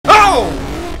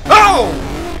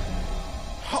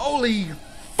Holy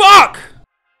fuck!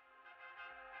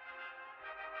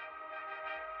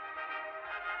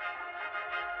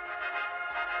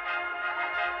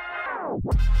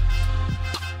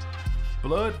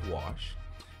 Bloodwash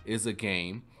is a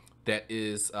game that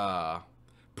is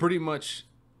pretty much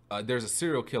there's a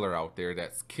serial killer out there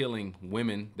that's killing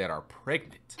women that are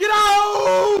pregnant. Get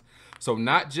out! So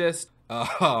not just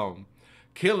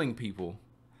killing people,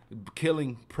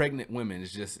 killing pregnant women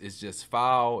is just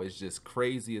foul. It's just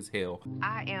crazy as hell.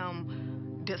 I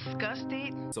am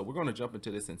disgusted. So we're gonna jump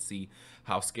into this and see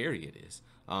how scary it is.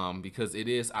 Because it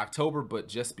is October, but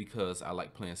just because I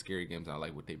like playing scary games, I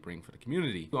like what they bring for the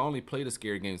community. I only play the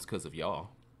scary games because of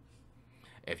y'all.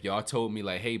 If y'all told me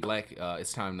like, hey Black,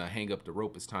 it's time to hang up the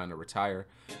rope, it's time to retire.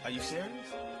 Are you serious?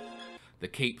 The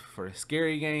cape for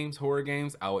scary games, horror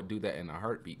games, I would do that in a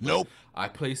heartbeat. Nope. I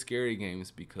play scary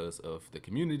games because of the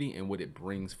community and what it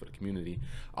brings for the community.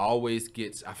 I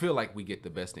feel like we get the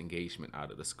best engagement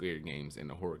out of the scary games and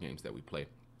the horror games that we play.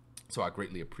 So I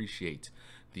greatly appreciate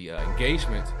the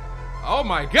engagement. Oh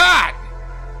my God!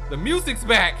 The music's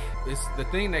back! It's the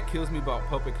thing that kills me about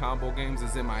puppet combo games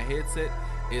is in my headset,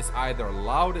 it's either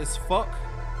loud as fuck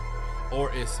or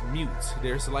it's mute.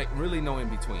 There's like really no in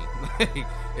between. Like,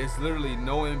 it's literally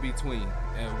no in between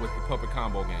with the puppet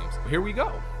combo games. Here we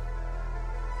go.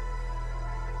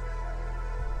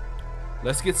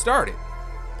 Let's get started.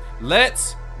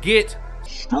 Let's get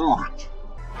started.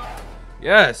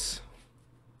 Yes.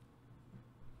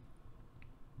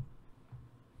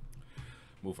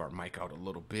 Move our mic out a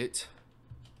little bit.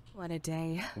 What a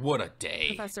day. What a day.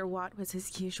 Professor Watt was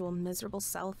his usual miserable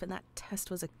self, and that test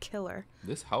was a killer.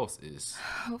 This house is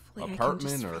Hopefully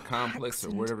apartment or a complex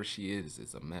or wherever she is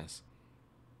a mess.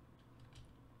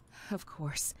 Of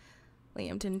course.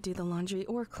 Liam didn't do the laundry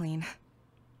or clean.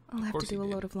 I'll have to do a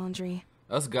load of laundry.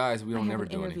 Us guys, we don't never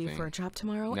do anything. I have an interview for a job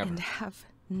tomorrow and have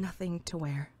nothing to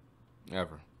wear.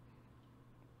 Ever.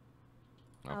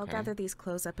 Okay. I'll gather these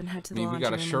clothes up and head to the laundry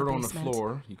room. We got a shirt on the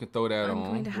floor. You can throw that on. I'm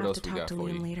going to have to talk to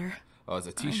Liam later. Oh, there's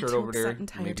a t-shirt over there.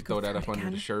 Maybe throw that up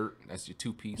under the shirt. That's your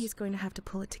two-piece. He's going to have to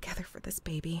pull it together for this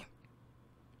baby.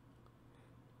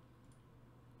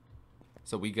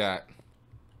 So we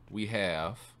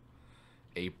have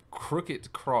a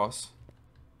crooked cross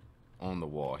on the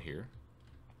wall here.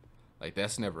 Like,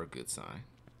 that's never a good sign.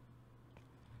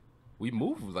 We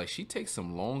move, like, she takes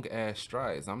some long-ass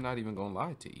strides. I'm not even gonna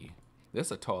lie to you. This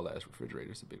is a tall-ass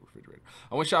refrigerator. It's a big refrigerator.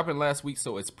 I went shopping last week,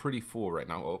 so it's pretty full right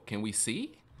now. Oh, can we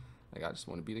see? Like, I just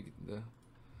want to be the...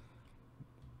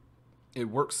 It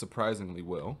works surprisingly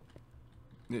well.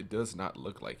 It does not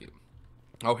look like it.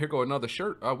 Oh, here go another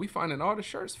shirt. We finding all the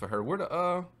shirts for her. Where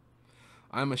the,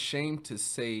 I'm ashamed to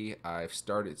say I've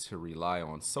started to rely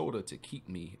on soda to keep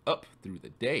me up through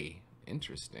the day.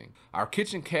 Interesting. Our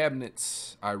kitchen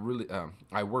cabinets, I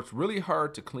worked really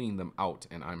hard to clean them out,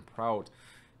 and I'm proud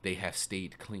they have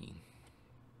stayed clean.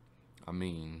 I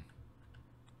mean,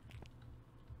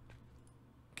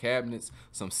 cabinets,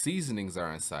 some seasonings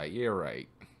are inside. Yeah, right.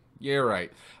 Yeah,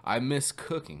 right. I miss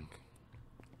cooking.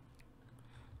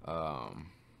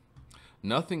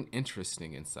 Nothing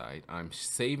interesting inside. I'm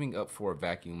saving up for a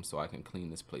vacuum so I can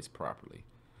clean this place properly.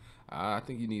 I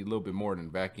think you need a little bit more than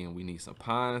vacuum. We need some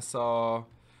Pine Sol,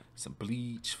 some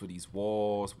bleach for these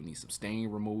walls. We need some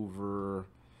stain remover.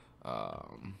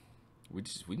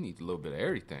 We need a little bit of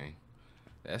everything.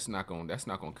 That's not gonna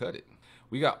cut it.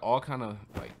 We got all kind of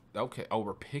like, okay, oh,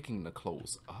 we're picking the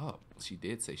clothes up. She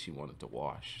did say she wanted to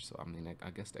wash, so I mean, I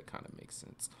guess that kind of makes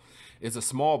sense. It's a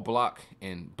small block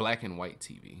and black and white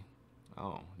TV.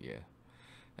 Oh yeah,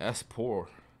 that's poor.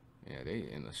 Yeah, they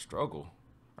in a struggle.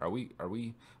 Are we?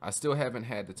 I still haven't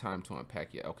had the time to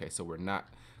unpack yet. Okay, so we're not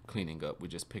cleaning up. We're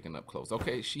just picking up clothes.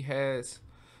 Okay,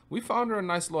 we found her a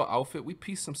nice little outfit. We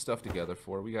pieced some stuff together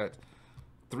for her. We got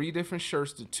 3 different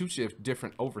shirts, two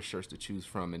different overshirts to choose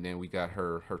from, and then we got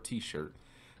her t-shirt.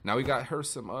 Now we got her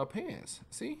some pants.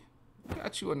 See?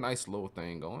 Got you a nice little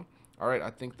thing going. All right,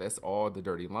 I think that's all the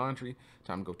dirty laundry.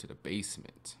 Time to go to the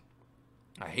basement.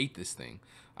 I hate this thing.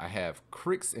 I have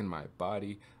cricks in my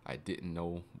body I didn't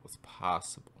know was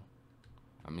possible.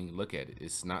 I mean, look at it.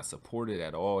 It's not supported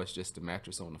at all. It's just a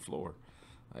mattress on the floor.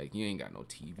 Like, you ain't got no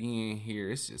TV in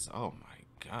here. It's just, oh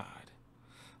my God.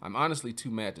 I'm honestly too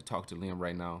mad to talk to Liam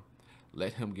right now.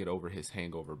 Let him get over his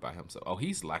hangover by himself. Oh,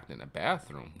 he's locked in a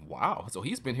bathroom. Wow. So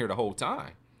he's been here the whole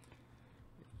time.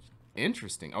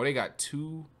 Interesting. Oh, they got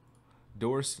 2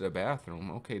 doors to the bathroom.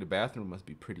 Okay, the bathroom must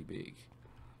be pretty big.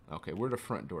 Okay, where the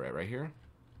front door at? Right here?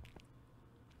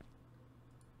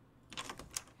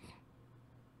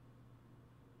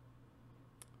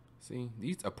 See,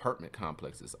 these apartment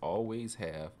complexes always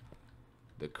have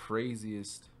the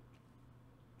craziest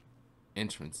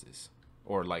entrances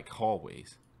or like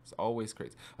hallways. It's always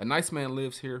crazy. A nice man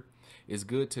lives here. It's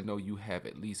good to know you have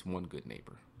at least one good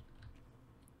neighbor.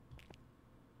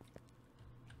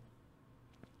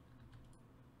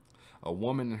 A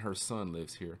woman and her son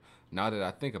lives here. Now that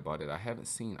I think about it, I haven't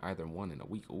seen either one in a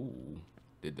week. Ooh,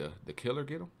 did the killer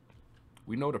get him?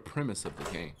 We know the premise of the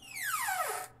game.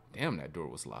 Damn, that door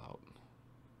was loud.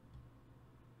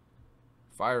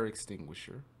 Fire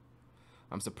extinguisher.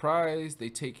 I'm surprised they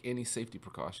take any safety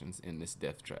precautions in this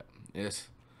death trap. Yes,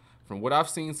 from what I've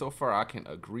seen so far, I can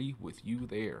agree with you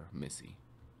there, Missy.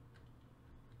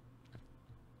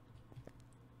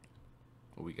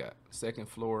 What we got? Second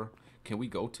floor. Can we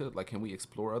go to, like, can we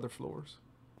explore other floors?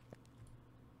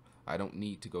 I don't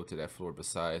need to go to that floor.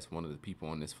 Besides, one of the people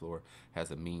on this floor has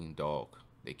a mean dog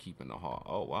they keep in the hall.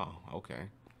 Oh, wow. Okay.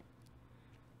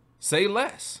 Say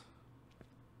less.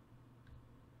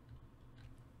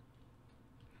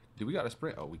 Do we got to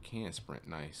sprint? Oh, we can sprint.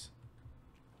 Nice.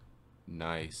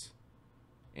 Nice.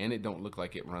 And it don't look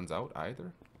like it runs out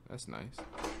either. That's nice.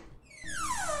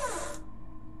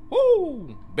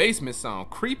 Woo! Basement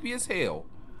sound creepy as hell.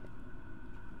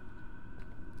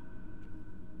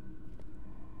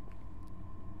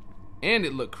 And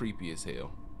it looked creepy as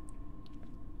hell.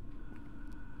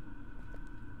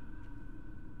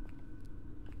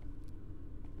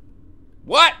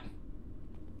 What?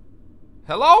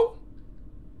 Hello?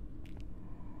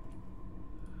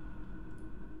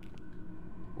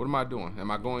 What am I doing?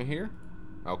 Am I going here?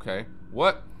 Okay.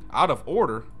 What? Out of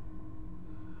order?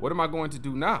 What am I going to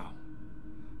do now?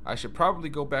 I should probably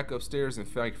go back upstairs and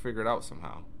figure it out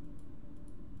somehow.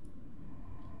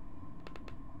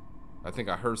 I think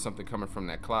I heard something coming from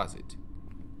that closet.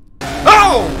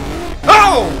 Oh!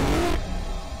 Oh!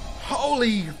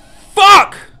 Holy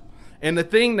fuck! And the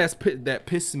thing that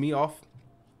pisses me off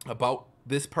about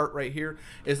this part right here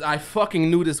is I fucking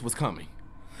knew this was coming.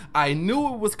 I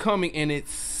knew it was coming, and it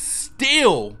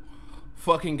still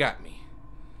fucking got me.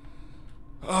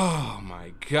 Oh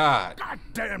my god.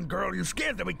 Goddamn girl, you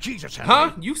scared the bejesus out Huh?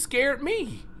 of me. You scared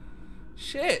me.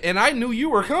 Shit, and I knew you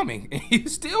were coming, and you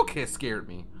still scared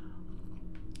me.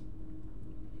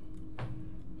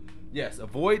 Yes,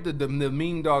 avoid the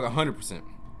mean dog 100%.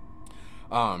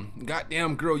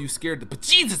 Goddamn girl, you scared the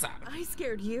bejesus out of me. I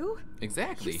scared you?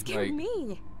 Exactly. You scared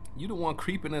me. You the one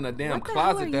creeping in a damn What the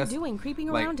closet hell are that's you doing creeping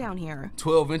like around down here?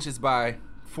 12 inches by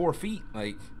 4 feet.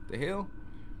 Like, the hell?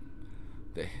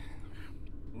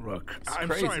 Look, It's I'm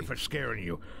crazy. sorry for scaring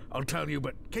you. I'll tell you,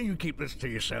 but can you keep this to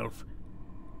yourself?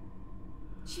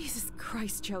 Jesus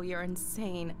Christ, Joe, you're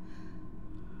insane.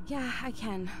 Yeah, I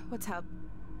can. What's up?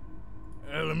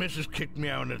 The missus kicked me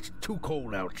out and it's too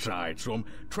cold outside, so I'm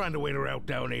trying to wait her out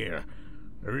down here.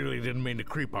 I really didn't mean to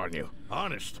creep on you.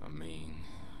 Honest. I mean,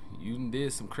 you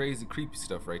did some crazy, creepy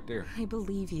stuff right there. I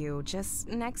believe you. Just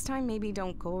next time, maybe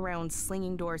don't go around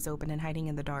slinging doors open and hiding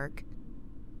in the dark.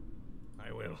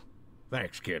 I will.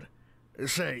 Thanks, kid.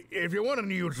 Say, if you want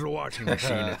to use the washing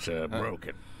machine, it's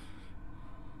broken.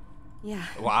 Yeah.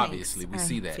 Well, obviously, we thanks.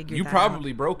 see I that. figured You that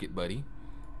probably broke it, buddy.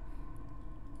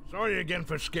 Sorry again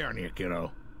for scaring you, kiddo.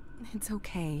 out. It's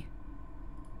okay.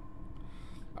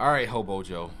 All right, Hobo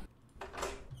Joe.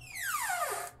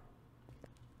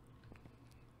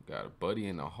 Got a buddy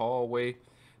in the hallway.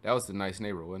 That was the nice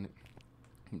neighbor, wasn't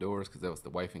it? Doors, because that was the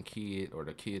wife and kid, or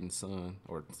the kid and son,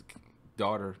 or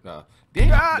daughter. Damn,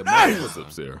 the mother and What's son.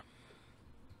 up, Sarah?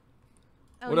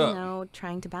 Oh, What you up? know,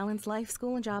 trying to balance life,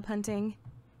 school, and job hunting.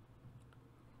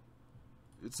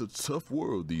 It's a tough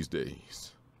world these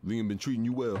days. Liam been treating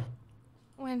you well?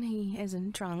 When he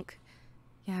isn't drunk.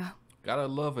 Yeah. Gotta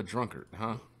love a drunkard,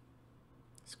 huh?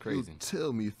 It's crazy. He'll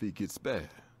tell me if it gets bad.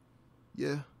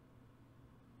 Yeah.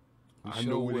 I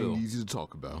know sure it will. ain't easy to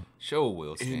talk about. Sure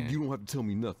will, Stan. And you don't have to tell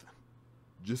me nothing.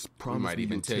 Just We promise might me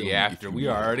even you'll tell me you if after. you We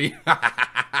want. already.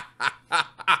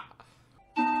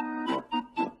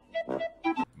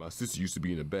 My sister used to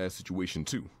be in a bad situation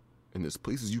too. And there's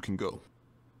places you can go.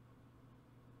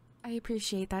 I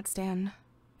appreciate that, Stan.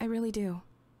 I really do.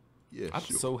 Yeah, I'm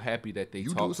sure. so happy that they You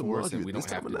talk doing some for us laundry and we this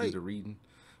don't have time to of do night? the reading.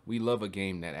 We love a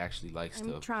game that actually likes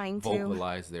I'm to trying to.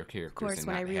 vocalize their characters. Of course, and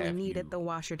when I not really have need you it, the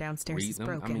washer downstairs read is them.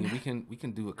 broken. I mean, we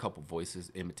can do a couple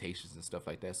voices, imitations, and stuff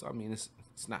like that. So I mean, it's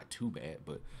not too bad,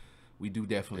 but we do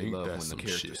definitely Ain't love that when the some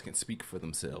characters shit. can speak for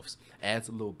themselves. Adds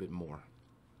a little bit more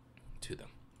to them.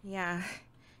 Yeah.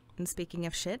 And speaking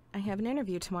of shit, I have an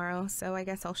interview tomorrow, so I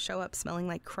guess I'll show up smelling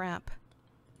like crap.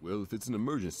 Well, if it's an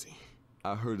emergency,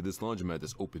 I heard of this laundromat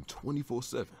that's open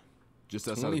 24/7. Just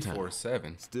outside of town.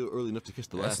 24/7. Still early enough to catch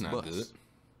the That's last not bus. good.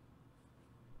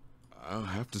 I'll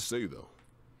have to say, though,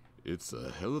 it's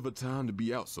a hell of a time to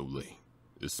be out so late.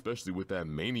 Especially with that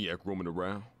maniac roaming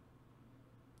around.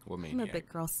 What I'm a maniac? big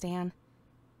girl, Stan.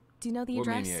 Do you know the What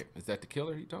address? maniac? Is that the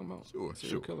killer you talking about? Sure,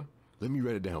 Serial sure. killer? Let me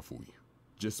write it down for you.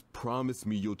 Just promise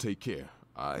me you'll take care,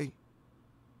 alright?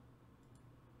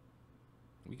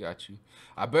 We got you.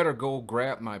 I better go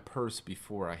grab my purse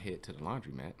before I head to the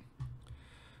laundromat.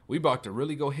 We about to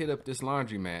really go hit up this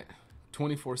laundromat.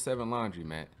 24/7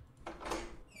 laundromat.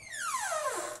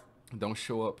 Don't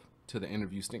show up to the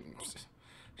interview stinking.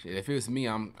 Shit, if it was me,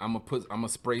 I'm gonna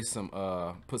spray some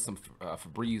put some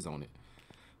Febreze on it.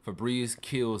 Febreze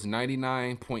kills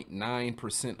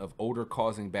 99.9% of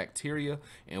odor-causing bacteria,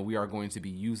 and we are going to be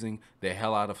using the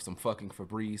hell out of some fucking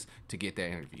Febreze to get that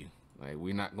interview. Like,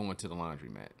 we're not going to the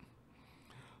laundromat.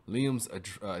 Liam's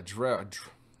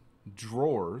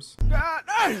drawers.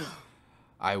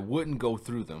 I wouldn't go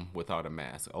through them without a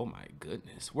mask. Oh my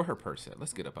goodness, where her purse at?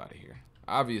 Let's get up out of here.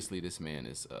 Obviously, this man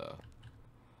is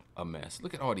a mess.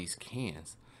 Look at all these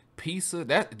cans. Pizza.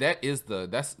 That's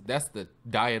the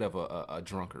diet of a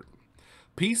drunkard.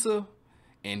 Pizza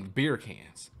and beer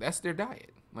cans. That's their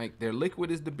diet. Like, their liquid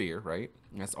is the beer, right?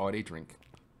 And that's all they drink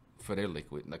for their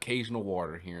liquid. And occasional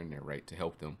water here and there, right, to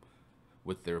help them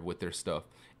with their stuff.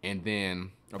 And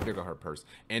then, oh, there go her purse.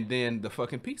 And then the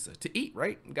fucking pizza to eat,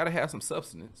 right? Gotta have some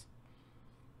substance.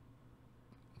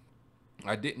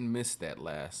 I didn't miss that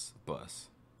last bus.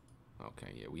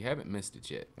 Okay, yeah, we haven't missed it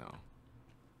yet, no.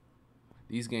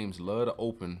 These games love to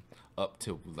open up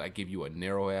to, like, give you a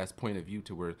narrow-ass point of view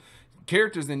to where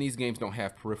characters in these games don't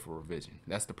have peripheral vision.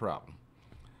 That's the problem.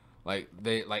 Like,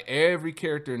 every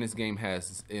character in this game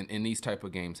has, in these type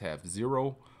of games, have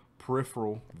zero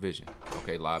peripheral vision.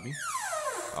 Okay, lobby.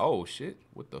 Oh, shit.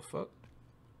 What the fuck?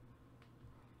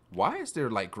 Why is there,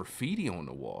 like, graffiti on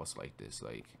the walls like this?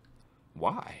 Like,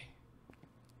 why?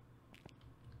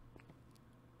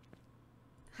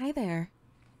 Hi there.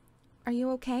 Are you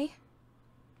okay?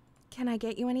 Can I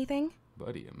get you anything?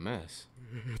 Buddy, a mess.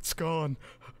 It's gone.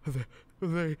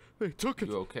 They took it.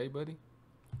 You okay, buddy?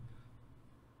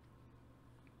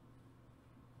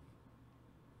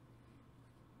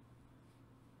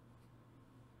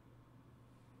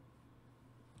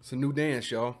 It's a new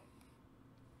dance, y'all.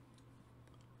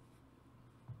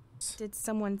 Did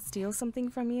someone steal something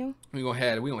from you? We gonna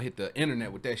hit the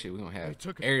internet with that shit. We gonna have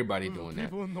everybody doing that.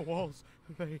 People in the walls.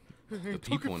 They The took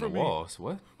people it on the from me. walls.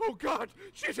 What? Oh God,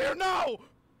 she's here now.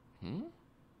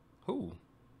 Who?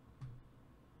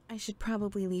 I should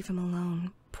probably leave him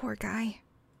alone. Poor guy.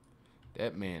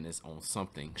 That man is on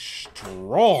something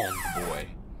strong, boy.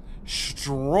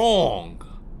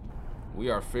 Strong. We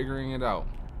are figuring it out.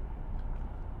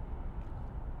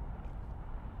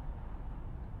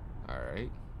 Alright.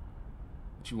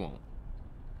 What you want?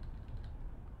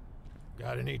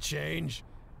 Got any change?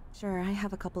 Sure, I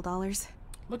have a couple dollars.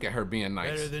 Look at her being nice.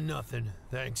 Better than nothing.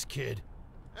 Thanks, kid.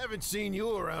 Haven't seen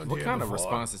you around What here kind of before.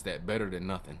 response is that? Better than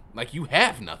nothing. Like, you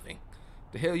have nothing.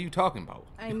 The hell are you talking about?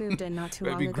 I moved in not too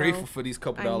Better long be ago. grateful for these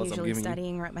couple dollars I'm usually giving you.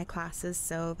 studying or at my classes,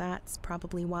 so that's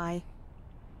probably why.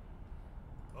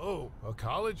 Oh, a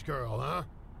college girl, huh?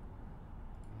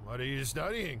 What are you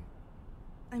studying?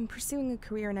 I'm pursuing a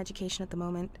career in education at the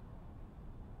moment.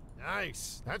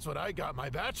 Nice. That's what I got my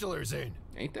bachelor's in.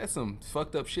 Ain't that some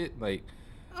fucked up shit? Like,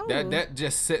 Oh, that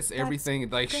just sets everything,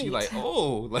 like, she great. like,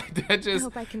 oh, like, that just,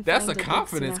 hope I can that's a find it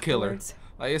confidence soon killer. afterwards.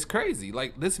 Like, it's crazy.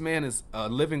 Like, this man is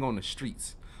living on the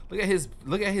streets. Look at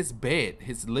his bed,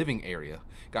 his living area.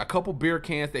 Got a couple beer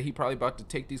cans that he probably about to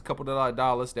take these couple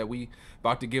dollars that we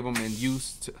about to give him and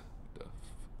use to.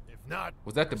 If not,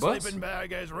 Was that the your bus? sleeping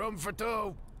bag has room for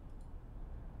two.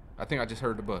 I think I just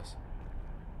heard the bus.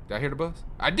 Did I hear the bus?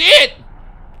 I did!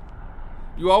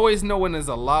 You always know when there's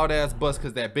a loud ass bus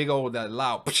because that big old, that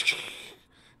loud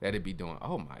that it be doing.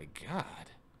 Oh my God.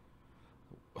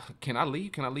 Can I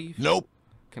leave? Can I leave? Nope.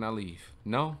 Can I leave?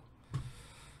 No?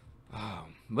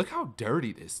 Look how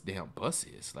dirty this damn bus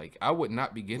is. Like, I would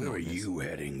not be getting Where are on this. you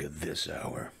heading at this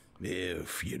hour,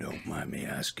 if you don't mind me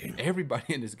asking?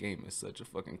 Everybody in this game is such a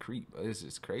fucking creep. It's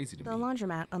just crazy to The me.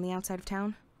 laundromat on the outside of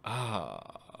town.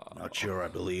 Not sure I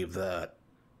believe that.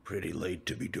 Pretty late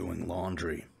to be doing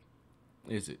laundry.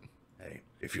 Is it? Hey,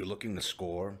 if you're looking to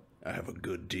score, I have a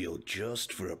good deal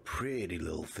just for a pretty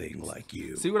little thing like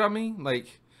you. See what I mean?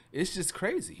 Like, it's just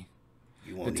crazy.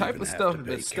 You The won't type even of have stuff, to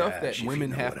the pay stuff cash that if you women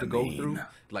know have what to I go mean. through,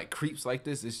 like creeps like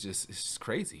this, it's just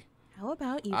crazy. How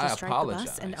about you I just drive the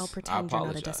bus and I'll apologize. pretend I you're not a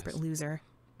apologize. desperate loser.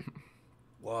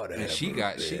 Whatever, And she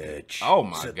got- bitch. oh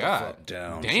my Sit God. The fuck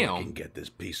down So Damn. I can get this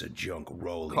piece of junk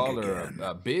rolling Called her again.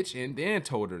 a bitch and then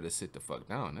told her to sit the fuck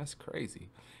down. That's crazy.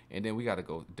 And then we got to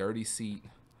go dirty seat,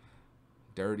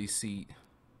 dirty seat,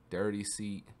 dirty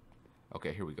seat.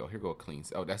 Okay, here we go. Here go a clean.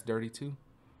 Oh, that's dirty too?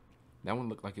 That one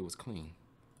looked like it was clean.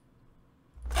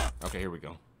 Okay, here we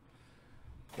go.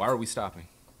 Why are we stopping?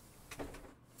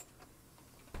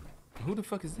 Who the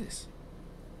fuck is this?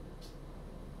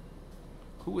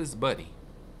 Who is Buddy?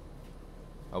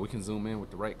 Oh, we can zoom in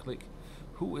with the right click.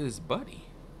 Who is Buddy?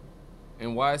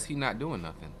 And why is he not doing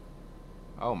nothing?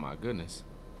 Oh my goodness.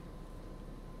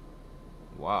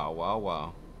 Wow, wow,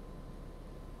 wow.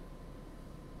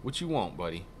 What you want,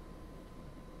 buddy?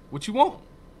 What you want?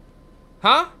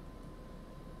 Huh?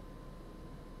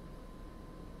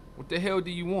 What the hell do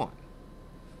you want?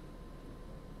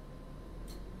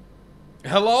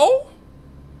 Hello?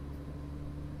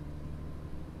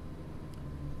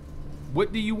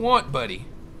 What do you want, buddy?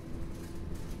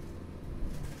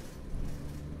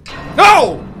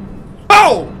 No!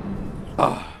 Oh!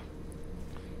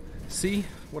 See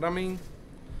what I mean?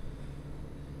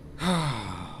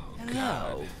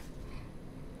 Hello.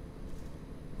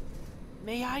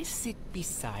 May I sit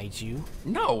beside you?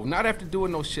 No, not after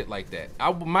doing no shit like that.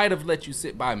 I might have let you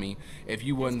sit by me if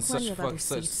you wasn't such a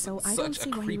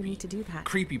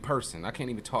creepy person. I can't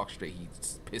even talk straight. He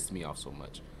pissed me off so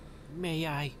much. May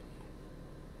I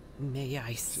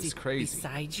sit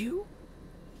beside you?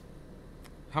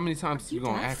 How many times you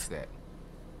gonna ask that?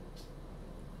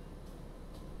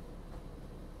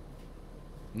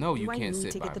 No, you can't sit by me. Do I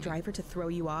need to get the driver to throw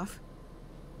you off?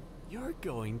 You're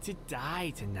going to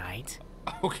die tonight.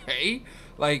 Okay,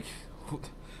 like,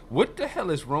 what the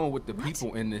hell is wrong with the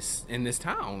people in this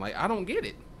town? Like, I don't get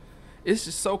it. It's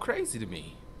just so crazy to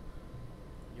me.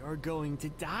 You're going to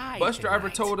die. Bus driver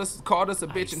tonight. called us a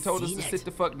bitch and told us to sit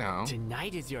the fuck down.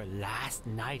 Tonight is your last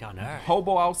night on Earth.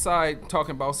 Hobo outside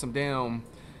talking about some damn.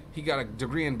 He got a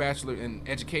degree in bachelor in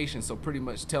education, so pretty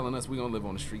much telling us we gonna live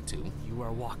on the street too. You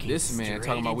are walking. This man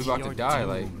talking about we about to die.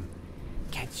 Like,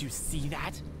 can't you see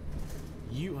that?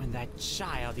 You and that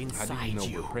child inside you. How do you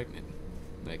know we're pregnant?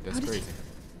 Like, that's crazy.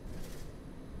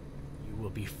 You will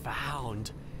be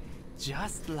found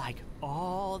just like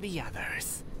all the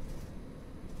others.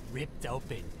 Ripped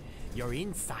open, your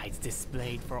insides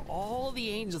displayed for all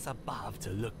the angels above to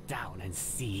look down and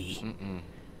see.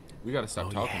 We gotta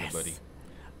stop talking to Buddy.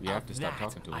 We have to stop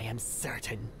talking to him. I am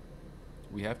certain.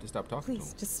 We have to stop talking to him.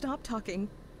 Please, just stop talking.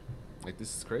 Like,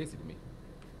 this is crazy to me.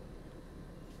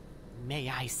 May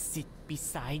I sit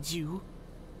beside you?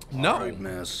 No. All right,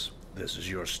 miss. This is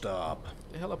your stop.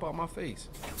 Get the hell up out my face.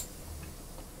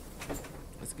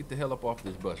 Let's get the hell up off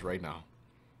this bus right now.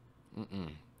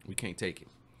 We can't take it.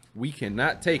 We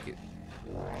cannot take it.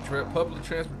 Public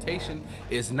transportation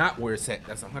is not where it's at.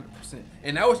 That's 100%.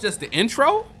 And that was just the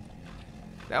intro?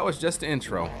 That was just the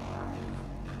intro.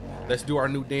 Let's do our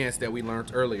new dance that we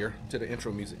learned earlier to the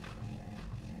intro music.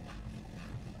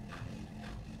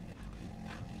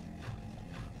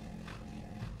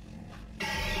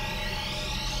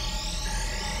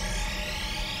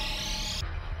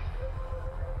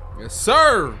 Yes,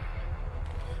 sir.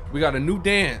 We got a new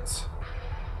dance.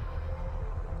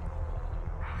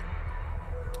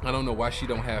 I don't know why she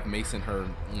don't have Mace in her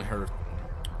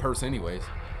purse anyways.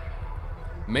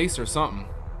 Mace or something.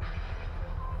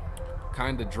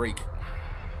 Kinda Drake.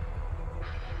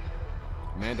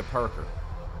 Amanda Parker.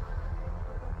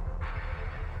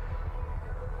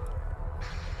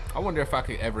 I wonder if I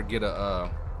could ever get a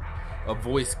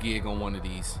voice gig on one of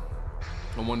these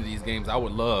games. I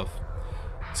would love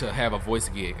to have a voice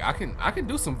gig. I can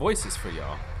do some voices for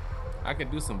y'all. I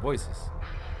can do some voices.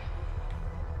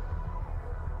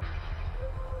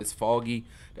 It's foggy.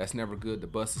 That's never good. The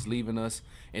bus is leaving us.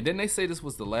 And then they say this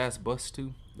was the last bus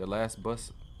too. The last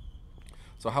bus.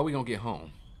 So how we gonna get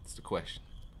home? That's the question.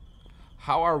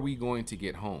 How are we going to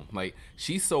get home? Like,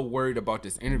 she's so worried about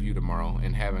this interview tomorrow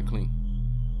and having clean.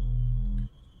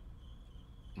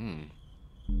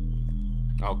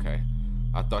 Okay.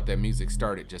 I thought that music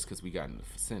started just because we got in the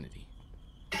vicinity.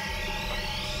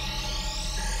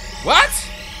 What?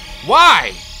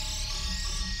 Why?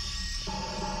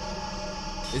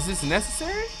 Is this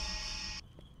necessary?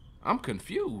 I'm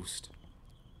confused.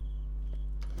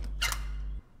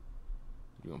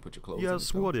 You gonna put your clothes on?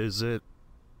 Yes, what is it?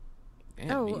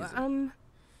 Damn, easy.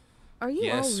 Are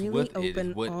you all really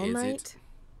open all night?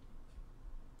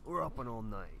 We're open all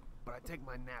night, but I take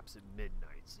my naps at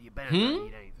midnight, so you better not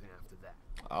eat anything after that.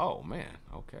 Oh, man.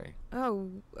 Okay. Oh,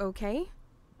 okay.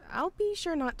 I'll be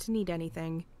sure not to need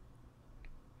anything.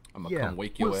 I'm gonna come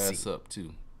wake your ass up,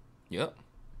 too. Yep.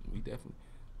 We definitely.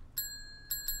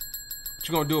 What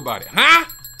you gonna do about it? Huh?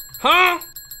 Huh?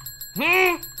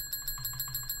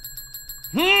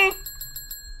 What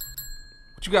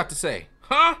you got to say?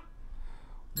 Huh?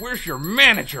 Where's your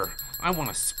manager? I want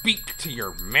to speak to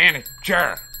your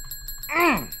manager.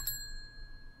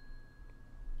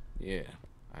 Yeah,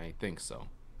 I ain't think so.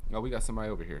 Oh, we got somebody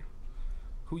over here.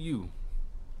 Who you?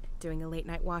 Doing a late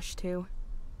night wash too?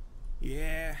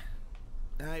 Yeah.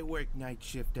 I work night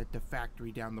shift at the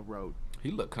factory down the road. He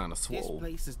looked kind of This swole.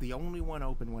 place is the only one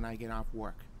open when I get off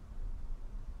work.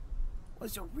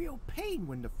 Was a real pain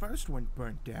when the first one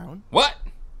burnt down. What?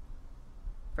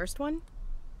 First one?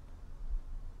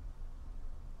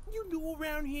 You knew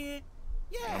around here?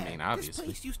 Yeah, I mean, obviously. This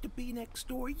place used to be next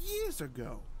door years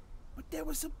ago. But there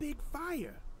was a big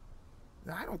fire.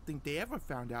 I don't think they ever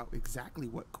found out exactly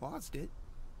what caused it.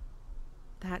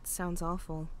 That sounds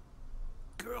awful.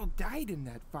 Girl died in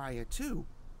that fire, too.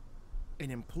 An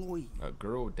employee. A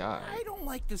girl died. I don't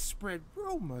like to spread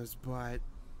rumors, but...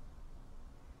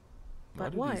 Why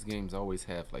do these games always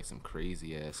have, like, some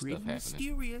crazy-ass stuff happening?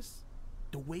 Mysterious.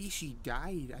 The way she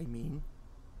died, I mean.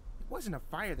 It wasn't a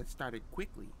fire that started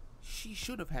quickly. She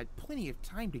should have had plenty of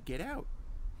time to get out.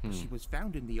 She was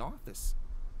found in the office.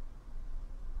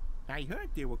 I heard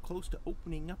they were close to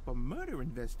opening up a murder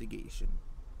investigation.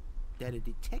 That a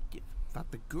detective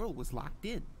thought the girl was locked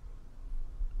in.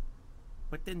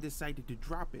 But then decided to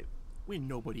drop it when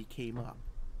nobody came up.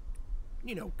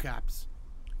 You know, cops.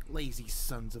 Lazy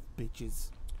sons of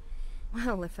bitches.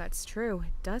 Well, if that's true,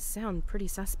 it does sound pretty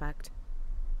suspect.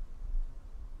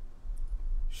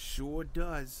 Sure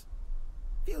does.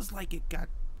 Feels like it got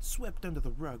swept under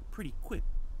the rug pretty quick.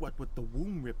 What with the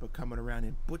womb ripper coming around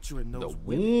and butchering those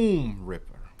women. Womb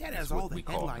ripper. That has all the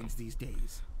headlines these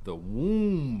days. The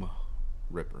womb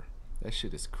ripper. That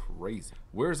shit is crazy.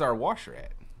 Where's our washer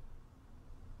at?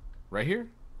 Right here?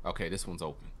 Okay, this one's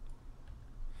open.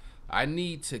 I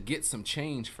need to get some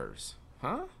change first.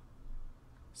 Huh?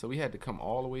 So we had to come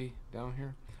all the way down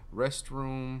here?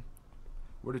 Restroom.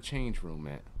 Where the change room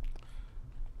at?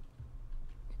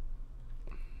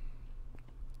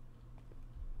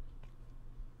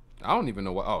 I don't even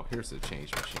know what. Oh, here's the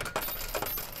change machine.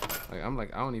 I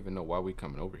don't even know why we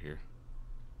coming over here.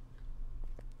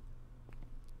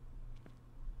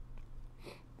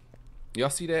 Y'all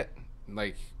see that?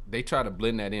 Like, they try to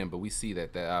blend that in, but we see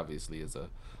that that obviously is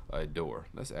a door.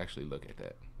 Let's actually look at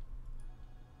that.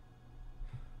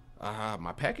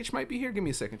 My package might be here. Give me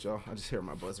a second, y'all. I just hear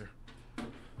my buzzer.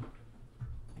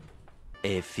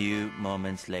 A few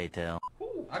moments later.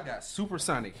 Ooh, I got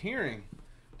supersonic hearing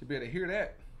to be able to hear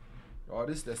that. All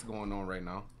this that's going on right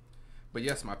now. But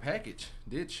yes, my package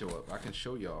did show up. I can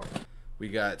show y'all. We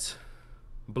got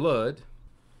blood,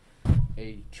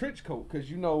 a trench coat,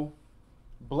 because you know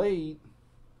Blade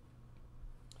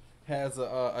has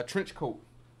a trench coat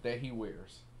that he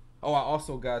wears. Oh, I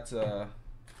also got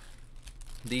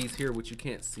these here, which you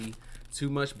can't see too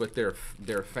much, but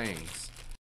they're fangs.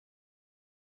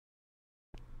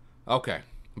 Okay,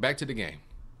 back to the game.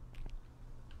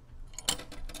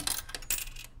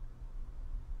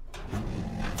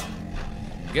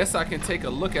 Guess I can take a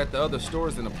look at the other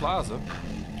stores in the plaza.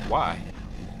 Why?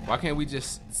 Why can't we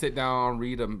just sit down,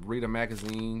 read a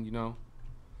magazine, you know?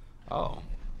 Oh,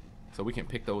 so we can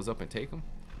pick those up and take them?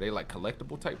 They like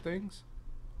collectible type things?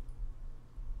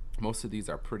 Most of these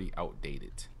are pretty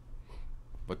outdated.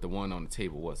 But the one on the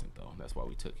table wasn't though. That's why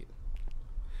we took it.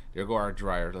 There go our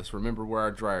dryer. Let's remember where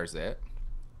our dryer's at.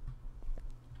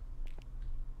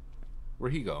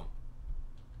 Where'd he go?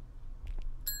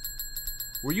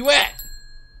 Where you at?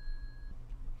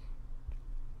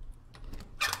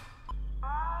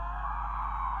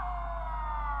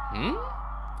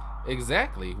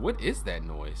 Exactly. What is that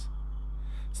noise?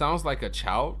 Sounds like a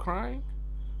child crying,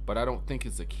 but I don't think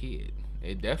it's a kid.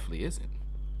 It definitely isn't.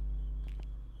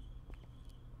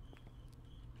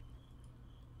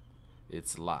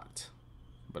 It's locked,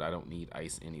 but I don't need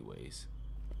ice anyways.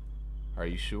 Are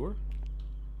you sure?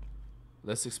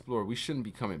 Let's explore. We shouldn't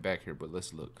be coming back here, but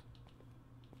let's look.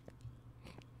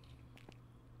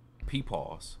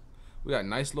 Peepaws. We got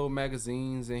nice little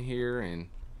magazines in here, and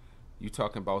you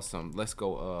talking about some, let's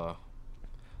go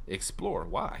explore.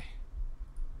 Why?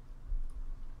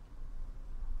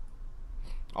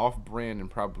 Off-brand and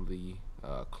probably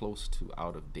close to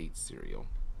out-of-date cereal.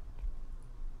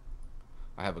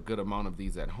 I have a good amount of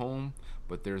these at home,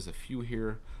 but there's a few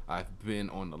here I've been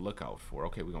on the lookout for.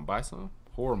 Okay, we're gonna buy some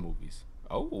horror movies.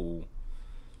 Oh,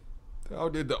 how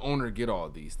did the owner get all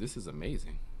these? This is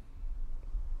amazing.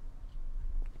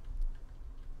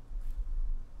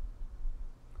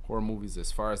 Horror movies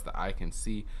as far as the eye can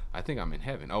see. I think I'm in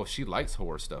heaven. Oh, she likes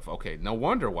horror stuff. Okay, no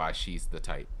wonder why she's the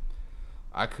type.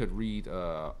 I could read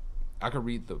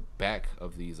the back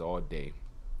of these all day.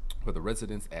 For the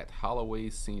residents at Holloway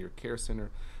Senior Care Center,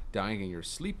 dying in your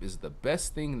sleep is the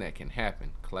best thing that can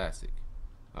happen. Classic.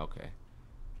 Okay.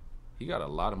 He got a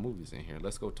lot of movies in here.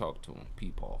 Let's go talk to him.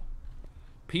 Peepaw.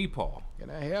 Peepaw. Can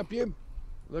I help you?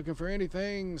 Looking for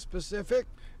anything specific?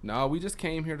 No, we just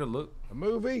came here to look. A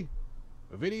movie?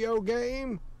 A video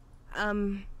game?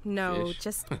 No, Fish.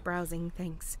 just browsing,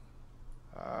 thanks.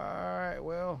 Alright,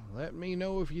 well, let me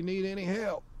know if you need any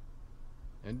help.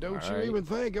 And don't you Alright. even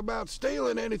think about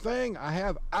stealing anything. I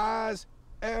have eyes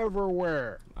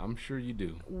everywhere. I'm sure you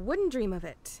do. Wouldn't dream of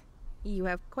it. You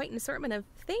have quite an assortment of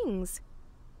things.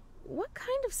 What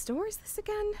kind of store is this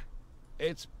again?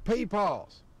 It's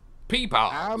Peepaw's. Peepaw.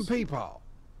 I'm Peepaw.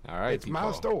 All right, It's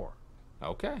my store.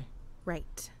 Okay.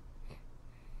 Right.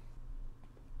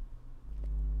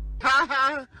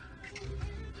 I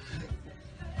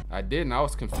didn't. I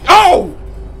was confused. Oh!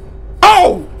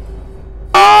 Oh!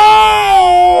 Oh!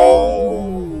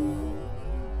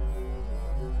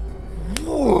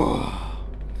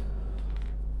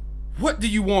 What do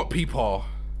you want, Peepaw?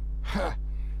 Ha!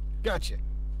 Gotcha.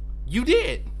 You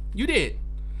did. You did.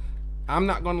 I'm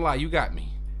not gonna lie. You got me.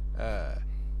 So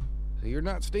you're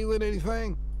not stealing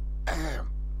anything?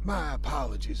 My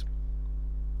apologies.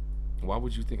 Why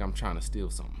would you think I'm trying to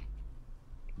steal something?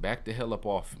 Back the hell up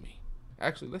off me.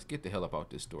 Actually, let's get the hell up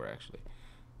out this store, actually.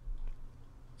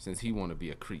 Since he want to be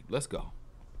a creep. Let's go.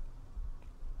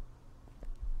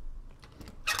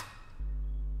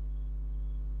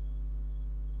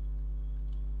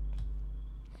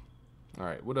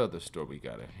 Alright, what other store we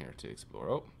got in here to explore?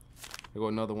 Oh, here go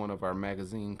another one of our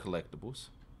magazine collectibles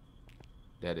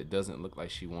that it doesn't look like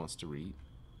she wants to read.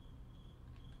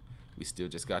 We still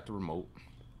just got the remote.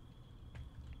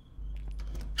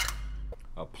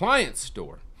 Appliance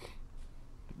store.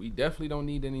 We definitely don't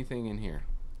need anything in here.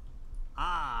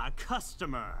 Ah,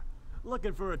 customer.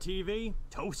 Looking for a TV,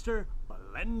 toaster,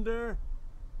 blender?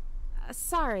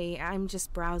 Sorry, I'm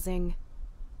just browsing.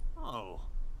 Oh,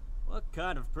 what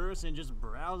kind of person just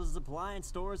browses appliance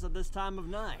stores at this time of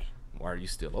night? Why are you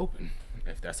still open,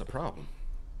 if that's a problem?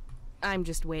 I'm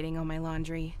just waiting on my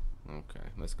laundry. Okay,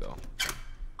 let's go.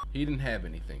 He didn't have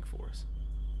anything for us.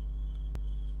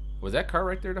 Was that car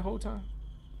right there the whole time?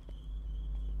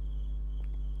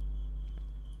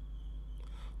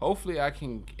 Hopefully I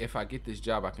can, if I get this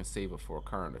job, I can save up for a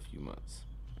car in a few months.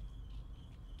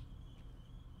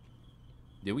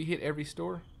 Did we hit every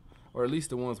store? Or at least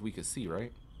the ones we could see,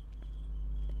 right?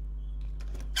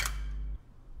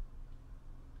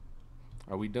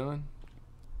 Are we done?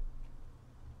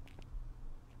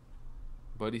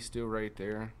 Buddy's still right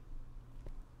there.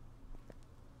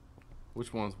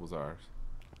 Which ones was ours?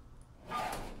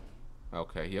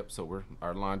 Okay, yep, so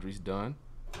our laundry's done.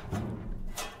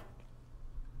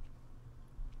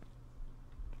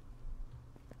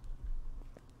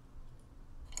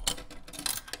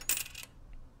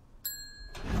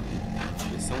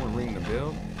 Did someone ring the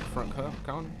bell? Front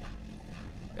counter?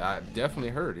 I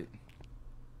definitely heard it.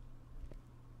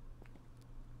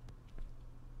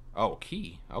 Oh,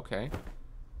 key. Okay.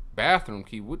 Bathroom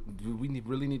key. What do we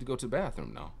really need to go to the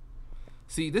bathroom now?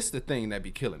 See, this is the thing that be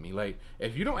killing me. Like,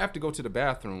 if you don't have to go to the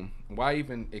bathroom, why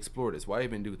even explore this? Why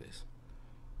even do this?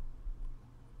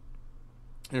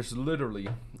 There's literally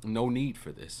no need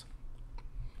for this.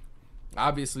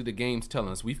 Obviously, the game's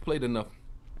telling us we've played enough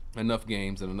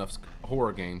games and enough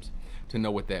horror games to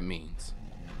know what that means.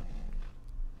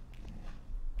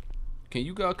 Can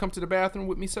you come to the bathroom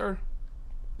with me, sir?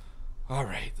 All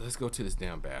right, let's go to this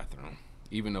damn bathroom,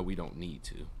 even though we don't need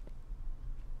to.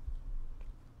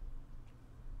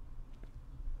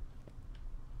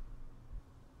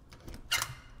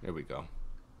 There we go.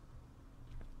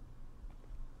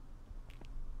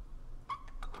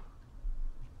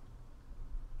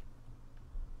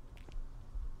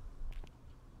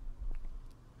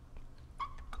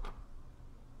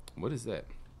 What is that?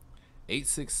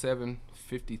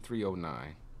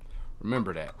 867-5309.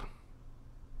 Remember that.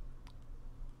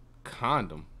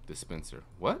 Condom dispenser.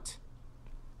 What?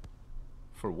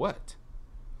 For what?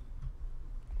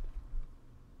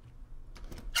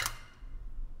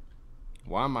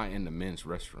 Why am I in the men's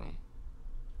restroom?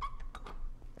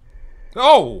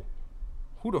 Oh!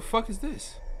 Who the fuck is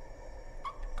this?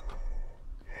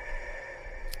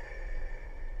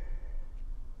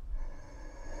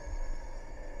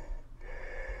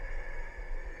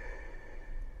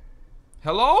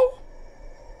 Hello?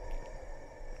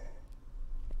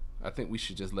 I think we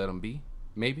should just let him be.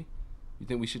 Maybe? You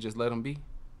think we should just let him be?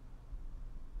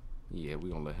 Yeah, we're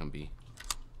gonna let him be.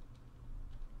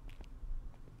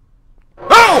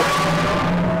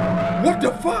 Oh! What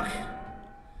the fuck?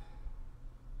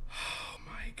 Oh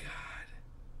my god.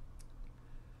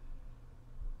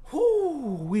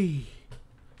 Whoo-wee.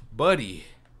 Buddy,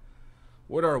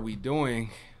 what are we doing?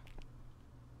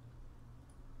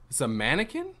 It's a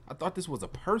mannequin? I thought this was a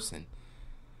person.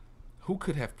 Who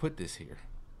could have put this here?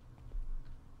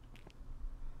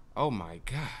 Oh my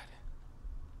God.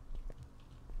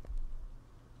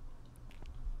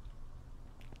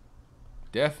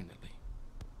 Definitely.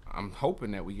 I'm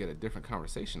hoping that we get a different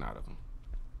conversation out of him.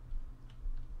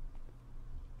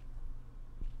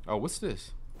 Oh, what's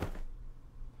this?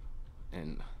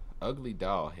 An ugly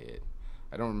doll head.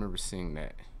 I don't remember seeing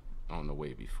that on the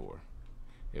way before.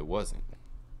 It wasn't.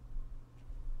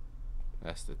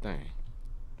 That's the thing.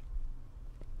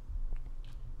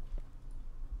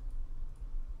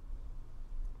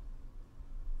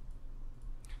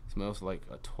 Smells like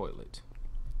a toilet.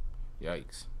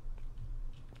 Yikes.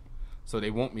 So they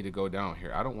want me to go down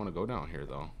here. I don't want to go down here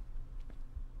though.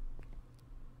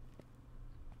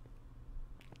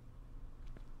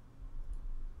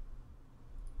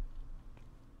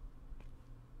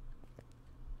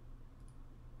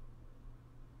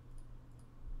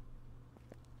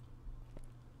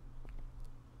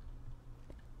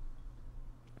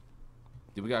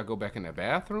 Did we gotta go back in the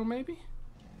bathroom maybe?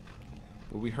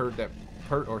 Where we heard that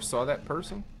or saw that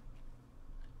person?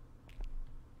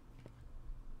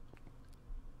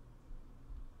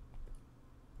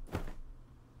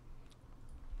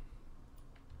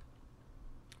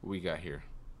 What we got here?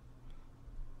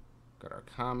 Got our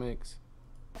comics.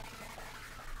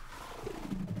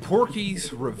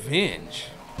 Porky's Revenge.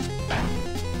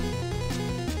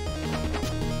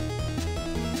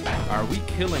 Are we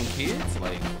killing kids?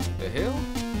 Like, the hell?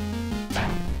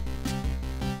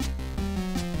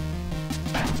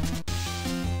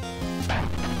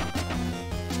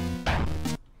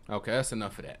 Okay, that's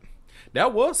enough of that.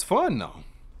 That was fun, though.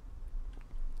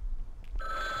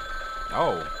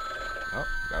 Oh,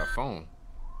 got a phone.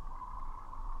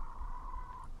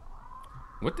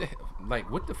 What the hell?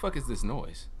 Like, what the fuck is this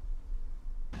noise?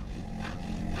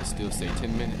 It still say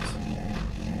 10 minutes.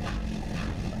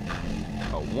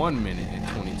 Oh, 1 minute and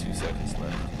 22 seconds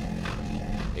left.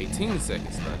 18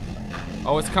 seconds left.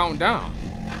 Oh, it's counting down.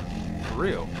 For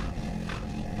real.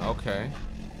 Okay.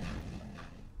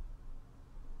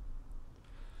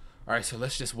 Alright, so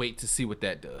let's just wait to see what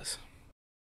that does.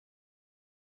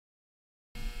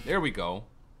 There we go.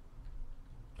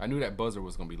 I knew that buzzer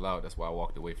was gonna be loud, that's why I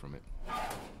walked away from it.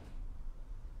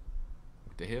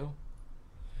 What the hell?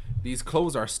 These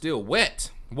clothes are still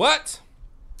wet. What?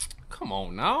 Come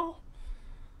on now.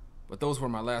 But those were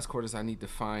my last quarters. I need to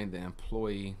find the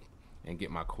employee and get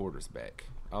my quarters back.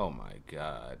 Oh my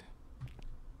God.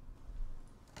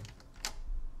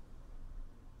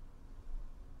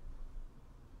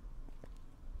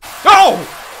 Oh!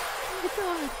 Oh my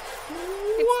God.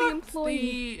 It's the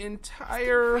employee. The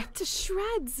entire... Ripped to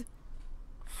shreds.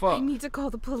 Fuck. I need to call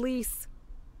the police.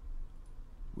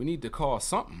 We need to call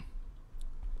something.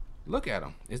 Look at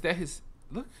him. Is that his...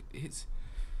 Look, his...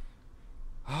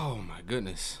 Oh my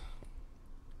goodness.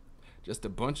 Just a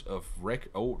bunch of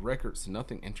old records,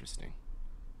 nothing interesting.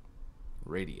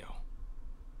 Radio.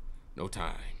 No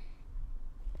time.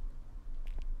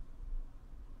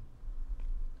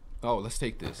 Oh, let's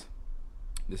take this.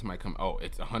 This might come. Oh,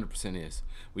 it's 100% is.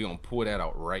 We're gonna pull that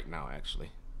out right now,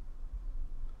 actually.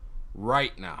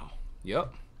 Right now.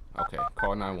 Yep. Okay.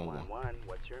 Call 911.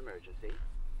 What's your emergency?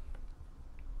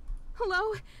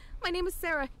 Hello? My name is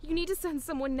Sarah. You need to send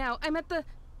someone now. I'm at the...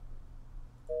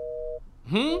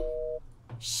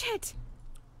 Shit.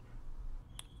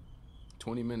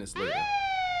 20 minutes later.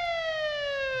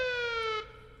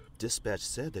 Dispatch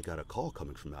said they got a call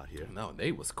coming from out here. No,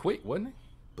 they was quick, wasn't it?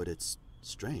 But it's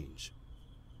strange.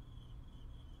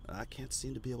 I can't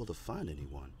seem to be able to find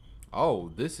anyone.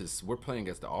 Oh, we're playing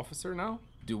as the officer now?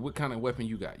 Dude, what kind of weapon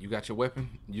you got? You got your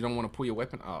weapon? You don't want to pull your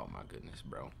weapon? Oh my goodness,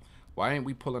 bro. Why ain't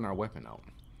we pulling our weapon out?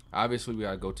 Obviously, we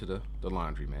gotta go to the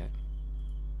laundromat.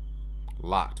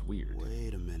 Locked, weird.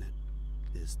 Wait a minute.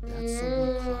 Is that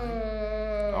someone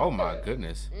crying? Oh my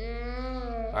goodness.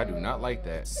 I do not like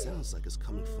that. It sounds like it's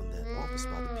coming from that office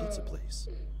by the pizza place.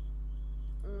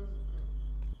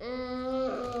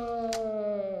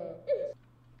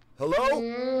 Hello?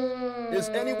 Is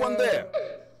anyone there?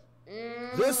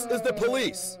 This is the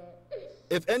police.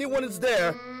 If anyone is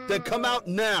there, then come out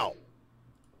now.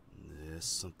 There's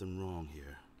something wrong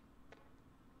here.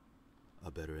 I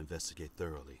better investigate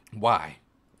thoroughly. Why?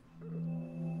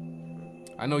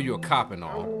 I know you're a cop and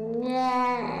all.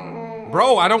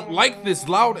 Bro, I don't like this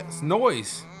loud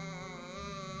noise.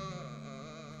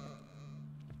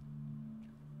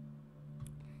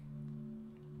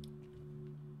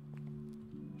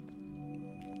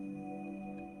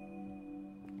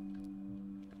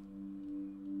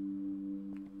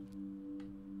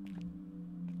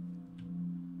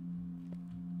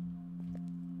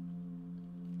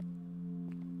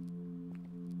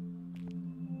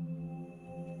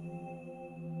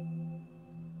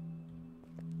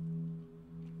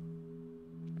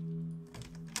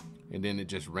 And then it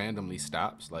just randomly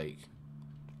stops, like.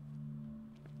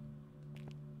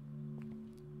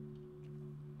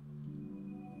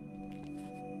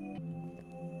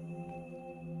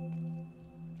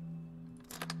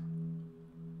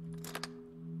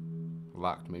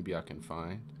 Locked, maybe I can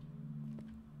find.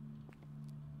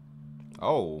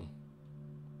 Oh.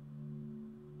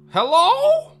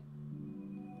 Hello?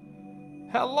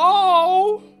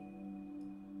 Hello?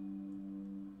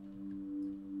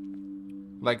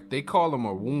 Like, they call him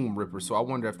a womb ripper, so I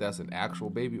wonder if that's an actual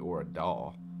baby or a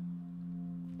doll.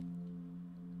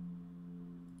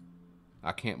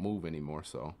 I can't move anymore,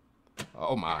 so.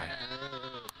 Oh my.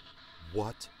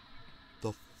 What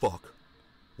the fuck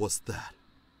was that?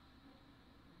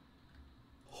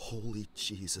 Holy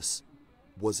Jesus.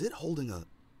 Was it holding a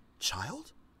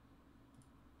child?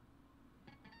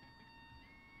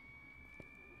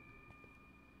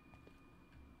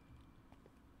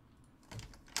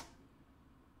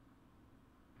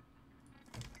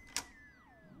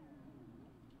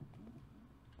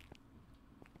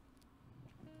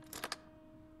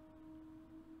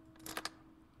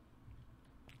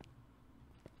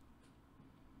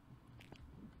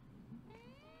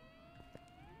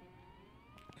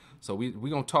 So we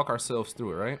gonna talk ourselves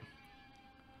through it, right?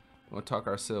 We're gonna talk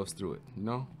ourselves through it, you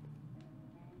know?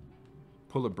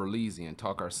 Pull a Berlizzi and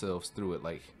talk ourselves through it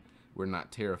like we're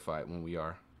not terrified when we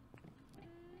are.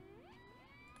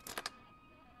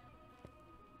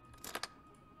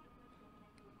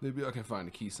 Maybe I can find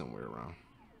a key somewhere around.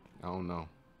 I don't know.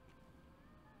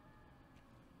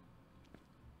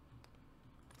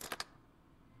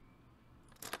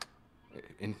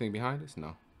 Anything behind us?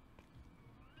 No.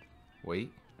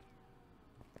 Wait.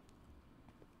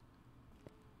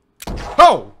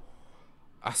 Oh!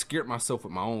 I scared myself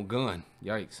with my own gun.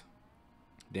 Yikes.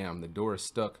 Damn, the door is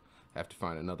stuck. I have to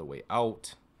find another way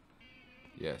out.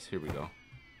 Yes, here we go.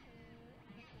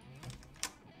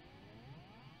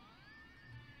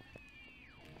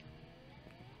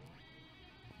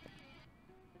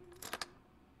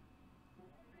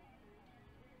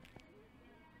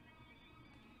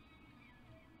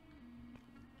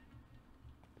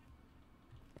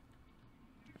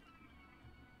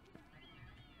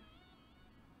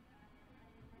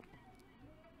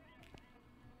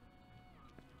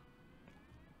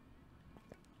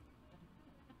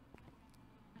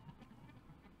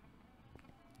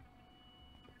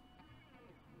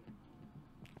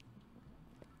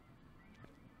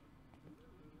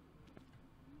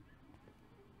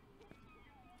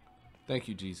 Thank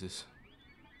you, Jesus.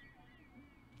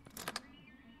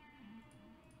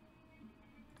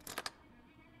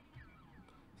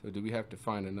 So do we have to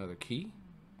find another key?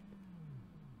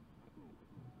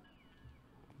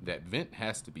 That vent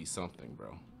has to be something,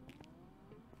 bro.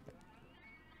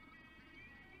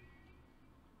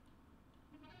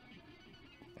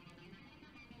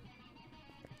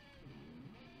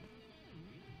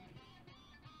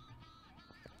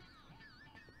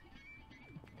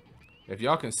 If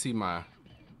y'all can see my...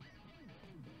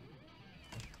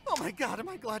 Oh my God, am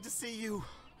I glad to see you.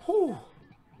 Whew.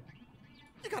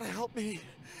 You gotta help me.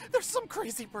 There's some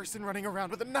crazy person running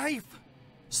around with a knife.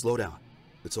 Slow down.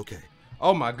 It's okay.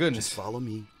 Oh my goodness. Just follow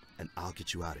me and I'll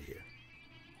get you out of here.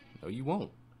 No, you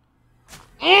won't.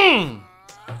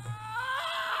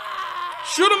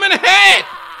 Shoot him in the head!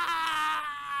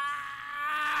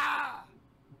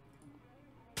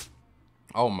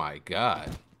 Oh my God.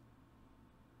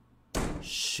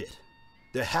 Shit.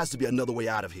 There has to be another way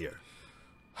out of here.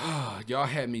 Y'all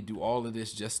had me do all of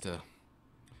this just to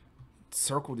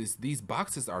circle this. These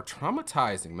boxes are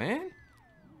traumatizing, man.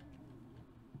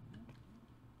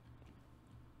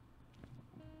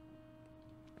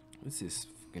 This is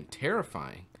fucking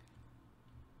terrifying.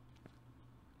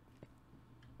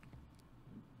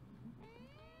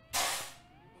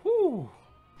 Whew.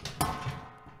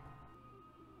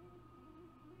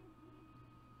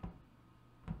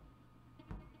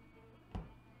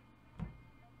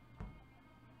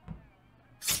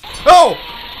 Oh!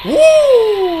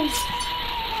 Woo!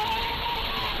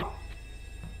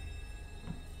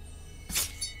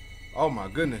 Oh my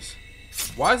goodness.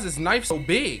 Why is this knife so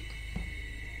big?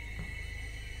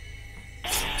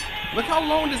 Look how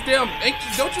long this damn...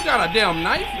 Don't you got a damn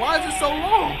knife? Why is it so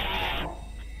long?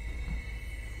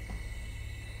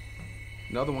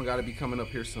 Another one got to be coming up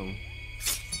here soon.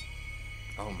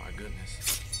 Oh my goodness.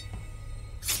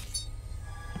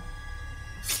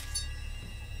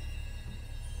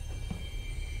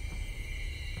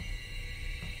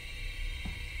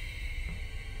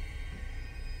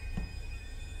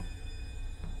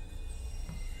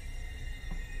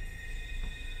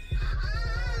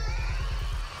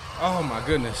 Oh my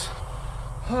goodness.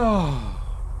 Oh.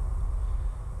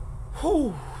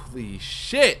 Holy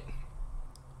shit.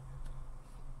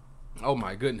 Oh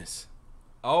my goodness.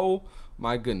 Oh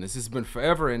my goodness. It's been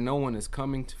forever and no one is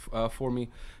coming to, for me.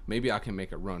 Maybe I can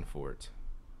make a run for it.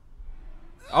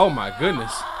 Oh my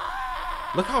goodness.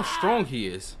 Look how strong he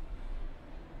is.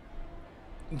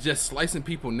 Just slicing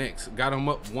people necks. Got him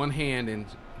up one hand and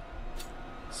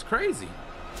it's crazy.